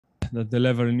that the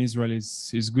level in Israel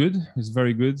is good. It's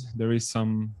very good. There is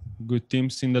some good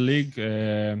teams in the league,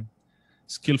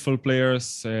 skillful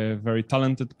players, very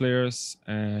talented players,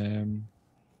 and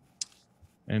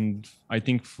I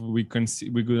think we're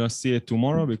gonna see it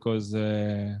tomorrow because,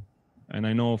 and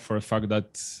I know for a fact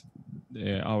that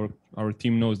our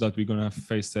team knows that we're gonna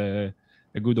face a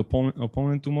good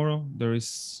opponent tomorrow. There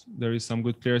is some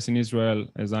good players in Israel,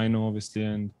 as I know, obviously,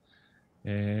 and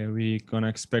we're gonna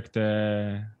expect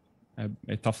a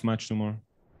tough match tomorrow.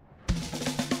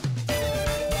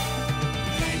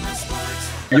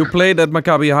 You played at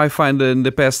Maccabi Haifa in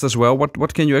the past as well.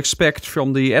 What can you expect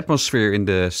from the atmosphere in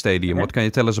the stadium? What can you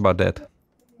tell us about that?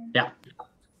 Yeah.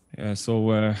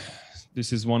 So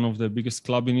this is one of the biggest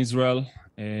clubs in Israel.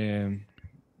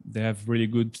 They have really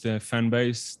good fan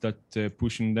base that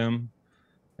pushing them,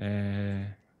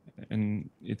 and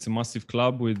it's a massive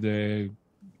club with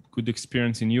good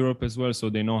experience in Europe as well. So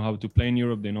they know how to play in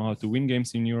Europe. They know how to win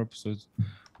games in Europe. So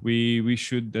we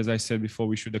should, as I said before,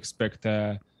 we should expect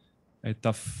a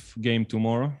tough game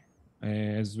tomorrow,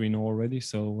 as we know already.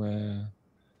 So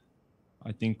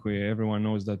I think everyone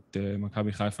knows that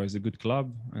Maccabi Haifa is a good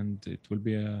club, and it will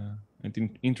be an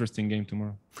interesting game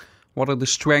tomorrow. What are the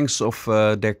strengths of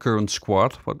their current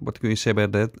squad? What can you say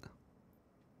about that?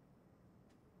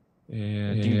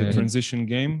 I think the transition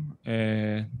game,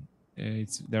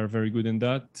 they're very good in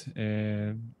that.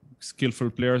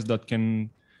 Skillful players that can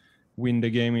win the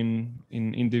game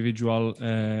in individual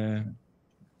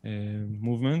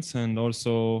movements, and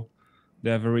also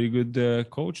they have a really good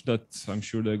coach that I'm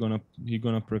sure he's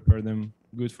gonna prepare them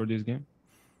good for this game.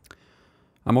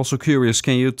 I'm also curious,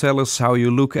 can you tell us how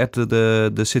you look at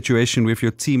the situation with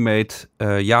your teammate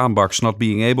Jan Baks not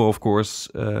being able, of course,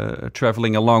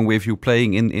 traveling along with you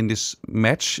playing in this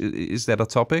match? Is that a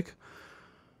topic?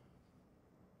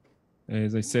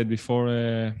 As I said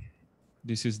before,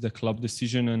 this is the club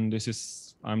decision, and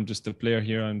I'm just a player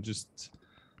here.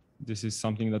 This is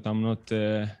something that I'm not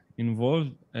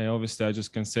involved. Obviously, I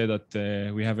just can say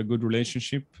that we have a good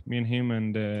relationship, me and him,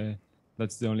 and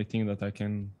that's the only thing that I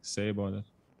can say about it.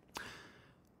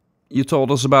 You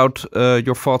told us about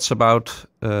your thoughts about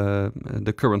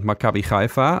the current Maccabi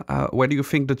Haifa. Where do you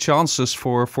think the chances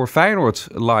for Feyenoord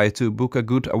lie to book a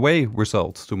good away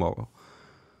result tomorrow?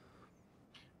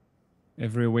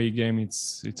 Every away game,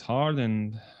 it's hard,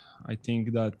 and I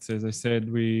think that, as I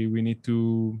said, we need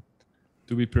to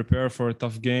be prepared for a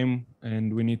tough game,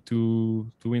 and we need to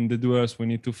win the duels. We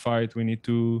need to fight. We need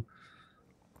to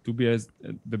be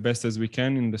the best as we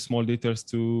can in the small details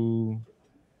to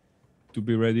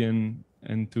be ready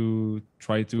and to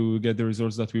try to get the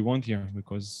results that we want here,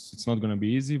 because it's not going to be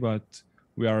easy, but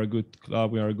we are a good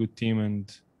club, we are a good team,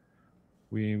 and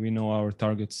we know our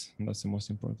targets, and that's the most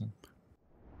important.